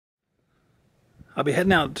I'll be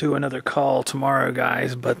heading out to another call tomorrow,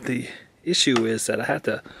 guys, but the issue is that I have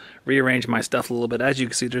to rearrange my stuff a little bit. As you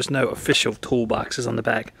can see, there's no official toolboxes on the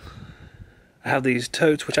back. I have these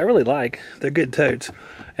totes, which I really like. They're good totes,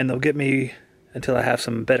 and they'll get me until I have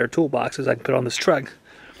some better toolboxes I can put on this truck.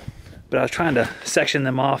 But I was trying to section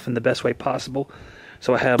them off in the best way possible.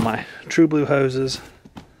 So I have my True Blue hoses,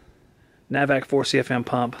 Navac 4 CFM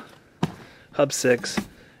pump, Hub 6,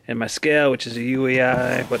 and my scale, which is a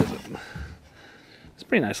UEI, what is it? It's a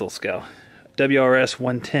pretty nice little scale. WRS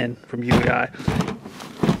 110 from UEI.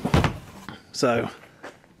 So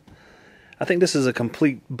I think this is a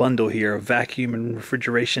complete bundle here of vacuum and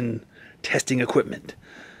refrigeration testing equipment.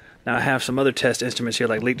 Now I have some other test instruments here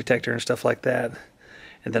like leak detector and stuff like that.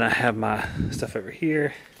 And then I have my stuff over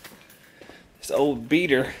here. This old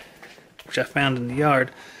beater, which I found in the yard,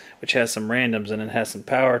 which has some randoms in it. It has some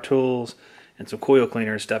power tools and some coil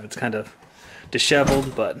cleaner and stuff. It's kind of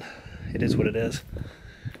disheveled, but it is what it is.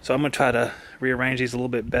 So I'm going to try to rearrange these a little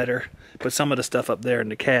bit better, put some of the stuff up there in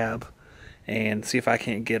the cab, and see if I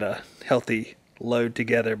can't get a healthy load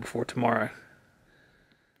together before tomorrow.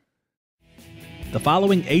 The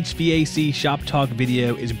following HVAC Shop Talk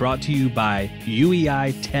video is brought to you by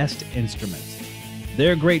UEI Test Instruments.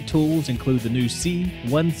 Their great tools include the new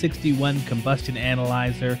C161 combustion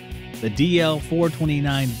analyzer, the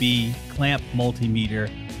DL429B clamp multimeter,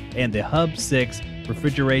 and the Hub 6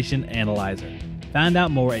 refrigeration analyzer. Find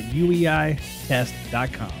out more at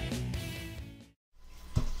ueitest.com.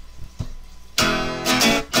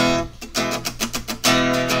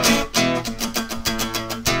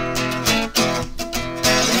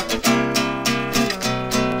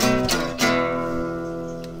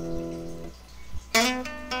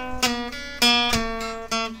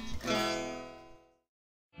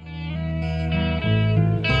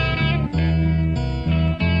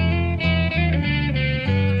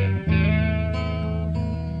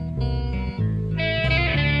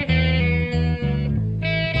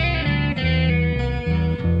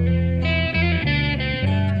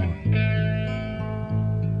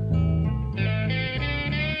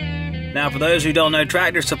 Now, for those who don't know,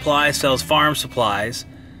 Tractor Supply sells farm supplies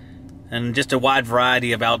and just a wide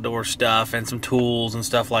variety of outdoor stuff and some tools and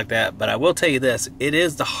stuff like that. But I will tell you this, it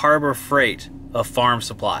is the Harbor Freight of farm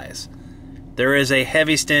supplies. There is a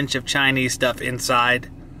heavy stench of Chinese stuff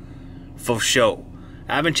inside, for sure.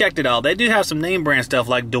 I haven't checked it all. They do have some name brand stuff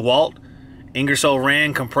like DeWalt, Ingersoll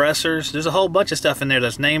Rand compressors. There's a whole bunch of stuff in there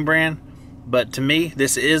that's name brand. But to me,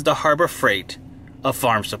 this is the Harbor Freight of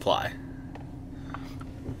farm supply.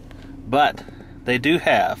 But they do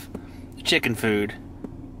have chicken food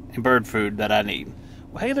and bird food that I need.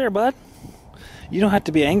 Well, hey there, bud. You don't have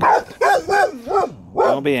to be angry.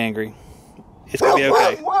 Don't be angry. It's going to be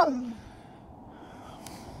okay.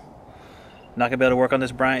 Not going to be able to work on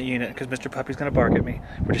this Bryant unit because Mr. Puppy's going to bark at me.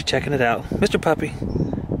 We're just checking it out. Mr. Puppy,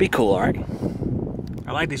 be cool, alright?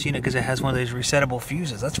 I like this unit because it has one of those resettable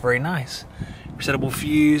fuses. That's very nice. Resettable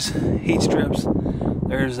fuse, heat strips.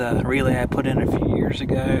 There's a relay I put in a few years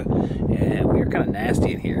ago, and we are kind of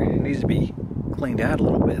nasty in here. It needs to be cleaned out a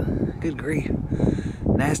little bit. Good grief.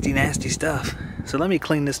 Nasty, nasty stuff. So let me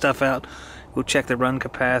clean this stuff out. We'll check the run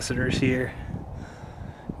capacitors here.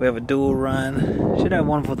 We have a dual run. Should have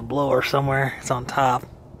one for the blower somewhere. It's on top.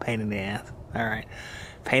 Pain in the ass. Alright.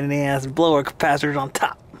 Pain in the ass blower capacitors on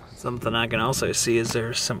top. Something I can also see is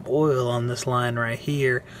there's some oil on this line right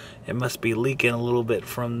here. It must be leaking a little bit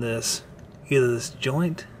from this, either this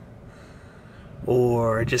joint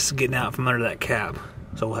or just getting out from under that cap.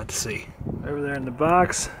 So we'll have to see. Over there in the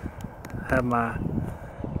box, I have my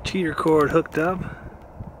cheater cord hooked up.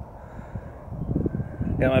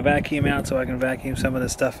 Got my vacuum out so I can vacuum some of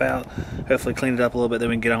this stuff out. Hopefully clean it up a little bit, then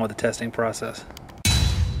we can get on with the testing process.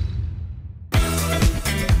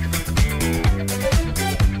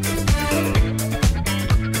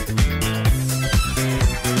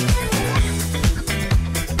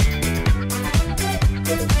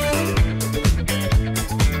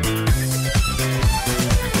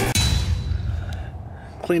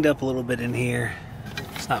 Cleaned up a little bit in here.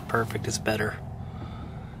 It's not perfect, it's better.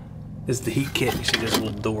 This is the heat kit. You see this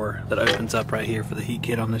little door that opens up right here for the heat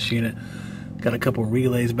kit on this unit. Got a couple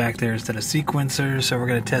relays back there instead of sequencers, so we're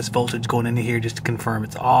going to test voltage going into here just to confirm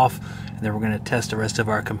it's off, and then we're going to test the rest of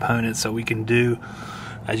our components so we can do,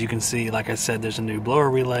 as you can see, like I said, there's a new blower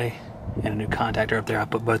relay and a new contactor up there. I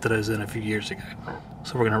put both of those in a few years ago.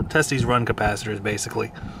 So we're going to test these run capacitors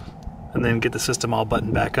basically, and then get the system all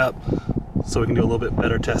buttoned back up so we can do a little bit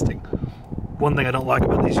better testing. One thing I don't like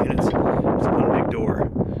about these units is one big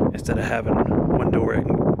door. Instead of having one door I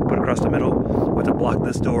can put across the middle, we have to block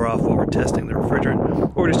this door off while we're testing the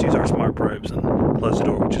refrigerant, or just use our smart probes and close the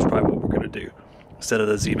door, which is probably what we're going to do. instead of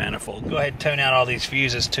the Z manifold. Go ahead and tone out all these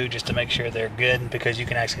fuses too, just to make sure they're good, because you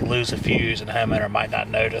can actually lose a fuse and the homeowner might not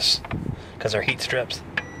notice because they're heat strips.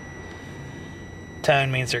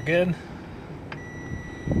 Tone means they're good.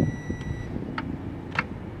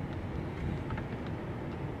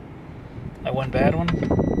 That one bad one,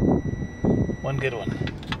 one good one.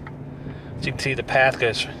 As you can see, the path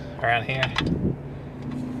goes around here.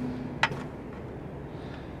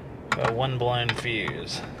 Got one blown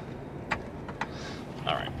fuse.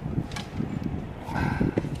 Alright.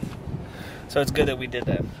 So it's good that we did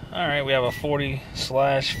that. Alright, we have a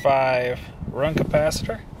 40/5 run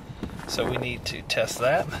capacitor. So we need to test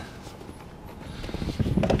that.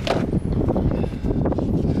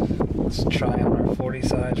 Let's try on our 40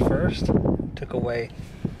 side first. Took away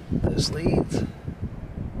those leads.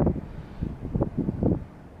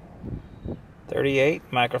 38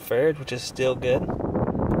 microfarads, which is still good.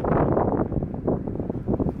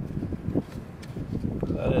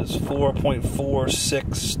 That is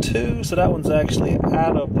 4.462, so that one's actually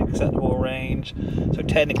out of the acceptable range. So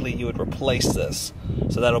technically you would replace this.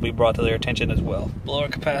 So that'll be brought to their attention as well. Blower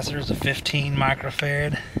capacitor is a 15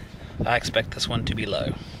 microfarad. I expect this one to be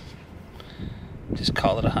low. Just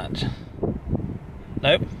call it a hunch.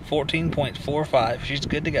 Nope, 14.45. She's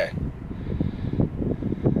good to go.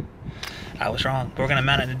 I was wrong. We're going to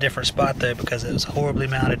mount it in a different spot though, because it was horribly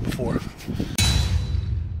mounted before.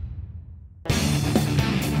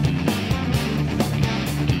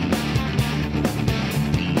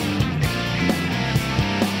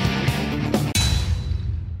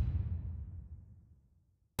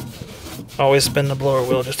 Always spin the blower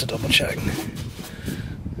wheel just to double check.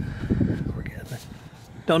 We're good.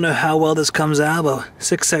 Don't know how well this comes out, but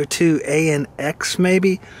 602 ANX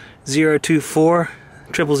maybe, 024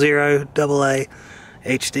 000 AA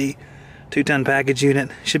HD 2-ton package unit.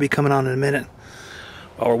 Should be coming on in a minute.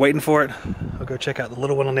 While we're waiting for it, I'll go check out the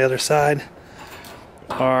little one on the other side.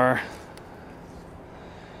 Our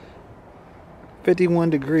 51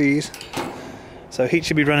 degrees. So heat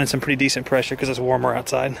should be running some pretty decent pressure because it's warmer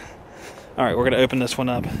outside. Alright, we're going to open this one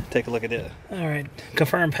up, take a look at it. Alright,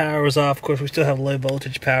 confirm power was off. Of course, we still have low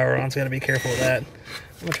voltage power on, so got to be careful with that. I'm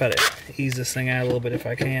going to try to ease this thing out a little bit if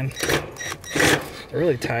I can. They're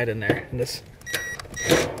really tight in there. And this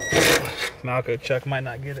Malco chuck might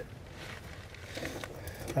not get it.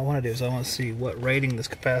 What I want to do is I want to see what rating this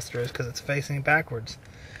capacitor is, because it's facing backwards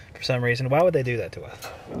for some reason. Why would they do that to us?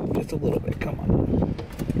 Just a little bit, come on.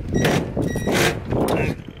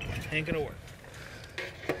 Ain't going to work.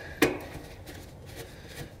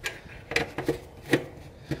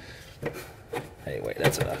 Hey, wait,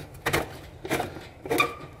 that's enough.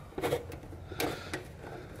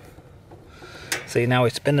 See, now we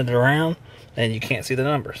spin it around and you can't see the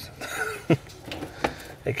numbers.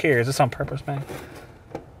 Hey, Kier, is this on purpose, man?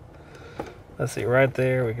 Let's see, right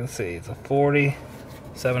there we can see it's a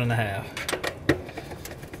 47.5.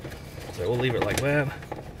 So we'll leave it like that.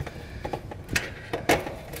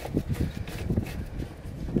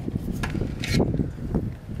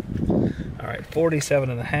 Alright,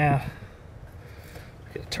 47.5.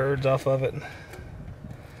 Get turds off of it.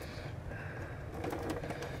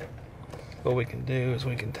 What we can do is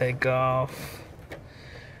we can take off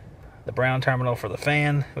the brown terminal for the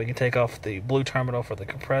fan, we can take off the blue terminal for the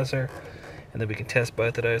compressor, and then we can test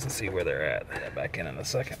both of those and see where they're at. That back in a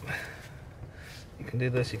second. You can do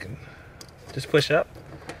this, you can just push up,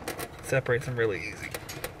 separates them really easy,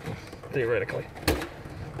 theoretically.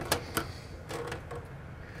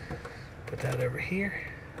 Put that over here,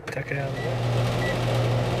 tuck it out of the way.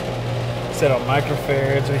 Set on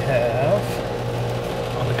microfarads we have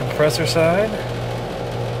on the compressor side,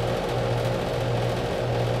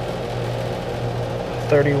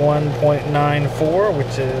 31.94,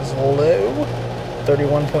 which is low,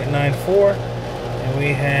 31.94, and we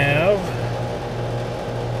have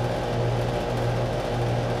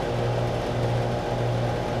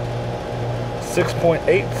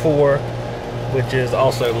 6.84, which is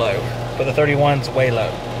also low, but the 31's way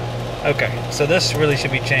low. Okay, so this really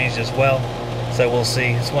should be changed as well. So we'll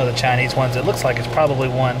see. It's one of the Chinese ones. It looks like it's probably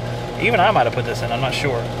one. Even I might have put this in. I'm not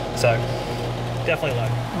sure. So definitely low.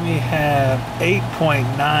 We have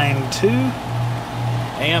 8.92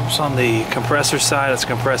 amps on the compressor side. That's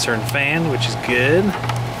compressor and fan, which is good.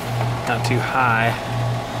 Not too high.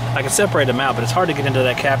 I can separate them out, but it's hard to get into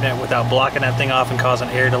that cabinet without blocking that thing off and causing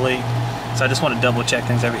air to leak. So I just want to double check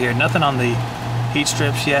things over here. Nothing on the heat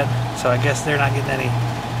strips yet. So I guess they're not getting any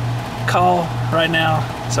call right now,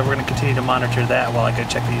 so we're going to continue to monitor that while I go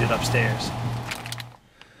check the unit upstairs.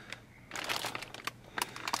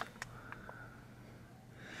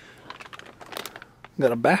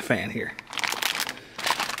 Got a bath fan here.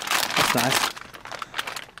 That's nice.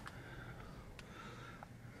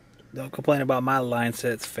 Don't complain about my line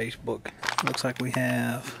sets, Facebook. Looks like we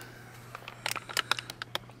have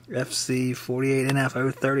FC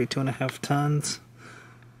 48.5 030, 2.5 tons.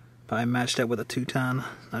 Probably matched up with a 2-ton,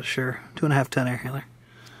 not sure. 2.5 ton air handler.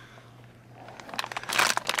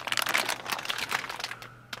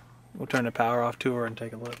 We'll turn the power off to her and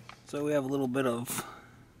take a look. So we have a little bit of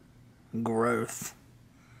growth.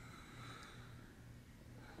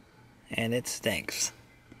 And it stinks.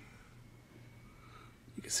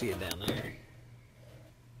 You can see it down there.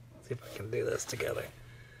 Let's see if I can do this together.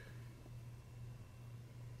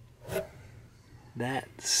 That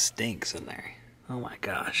stinks in there. Oh my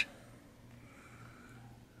gosh.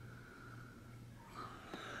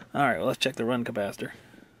 Alright, well, let's check the run capacitor.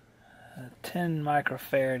 A 10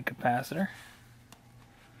 microfarad capacitor.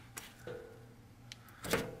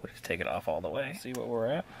 We'll just take it off all the way, see what we're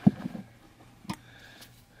at.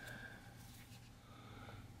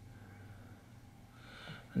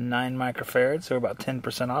 Nine microfarads, so we're about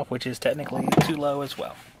 10% off, which is technically too low as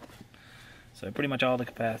well. So pretty much all the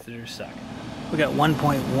capacitors suck. We got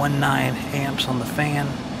 1.19 amps on the fan,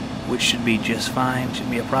 which should be just fine,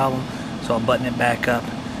 shouldn't be a problem. So I'll button it back up.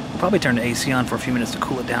 We'll probably turn the AC on for a few minutes to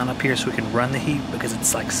cool it down up here so we can run the heat, because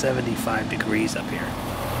it's like 75 degrees up here.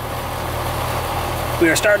 We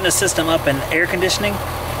are starting the system up in air conditioning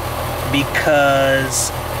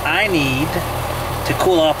because I need to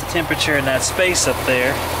cool off the temperature in that space up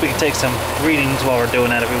there. We can take some readings while we're doing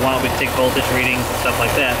that if we want. We can take voltage readings and stuff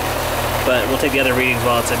like that. But we'll take the other readings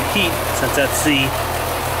while it's in heat, since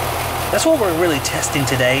that's what we're really testing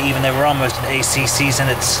today, even though we're almost in AC season.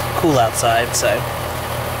 It's cool outside, so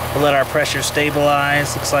we'll let our pressure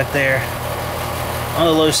stabilize. Looks like they're on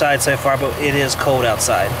the low side so far, but it is cold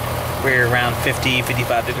outside. We're around 50,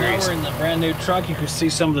 55 degrees. Now we're in the brand new truck. You can see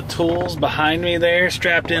some of the tools behind me there,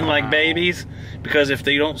 strapped in like babies, because if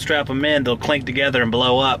they don't strap them in, they'll clink together and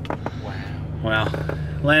blow up. Wow. Well,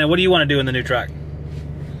 Landon, what do you want to do in the new truck?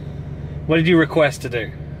 What did you request to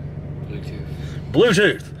do? Bluetooth.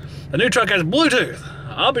 Bluetooth. The new truck has Bluetooth.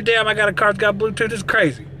 I'll be damned, I got a car that's got Bluetooth. It's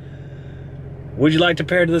crazy. Would you like to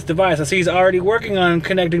pair to this device? I see he's already working on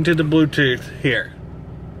connecting to the Bluetooth here.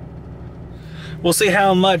 We'll see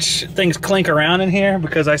how much things clink around in here,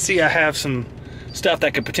 because I see I have some stuff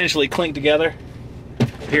that could potentially clink together.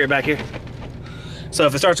 Hear it back here? So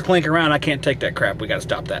if it starts to clink around, I can't take that crap. We got to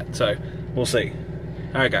stop that. So we'll see.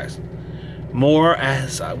 All right, guys. More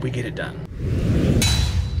as we get it done.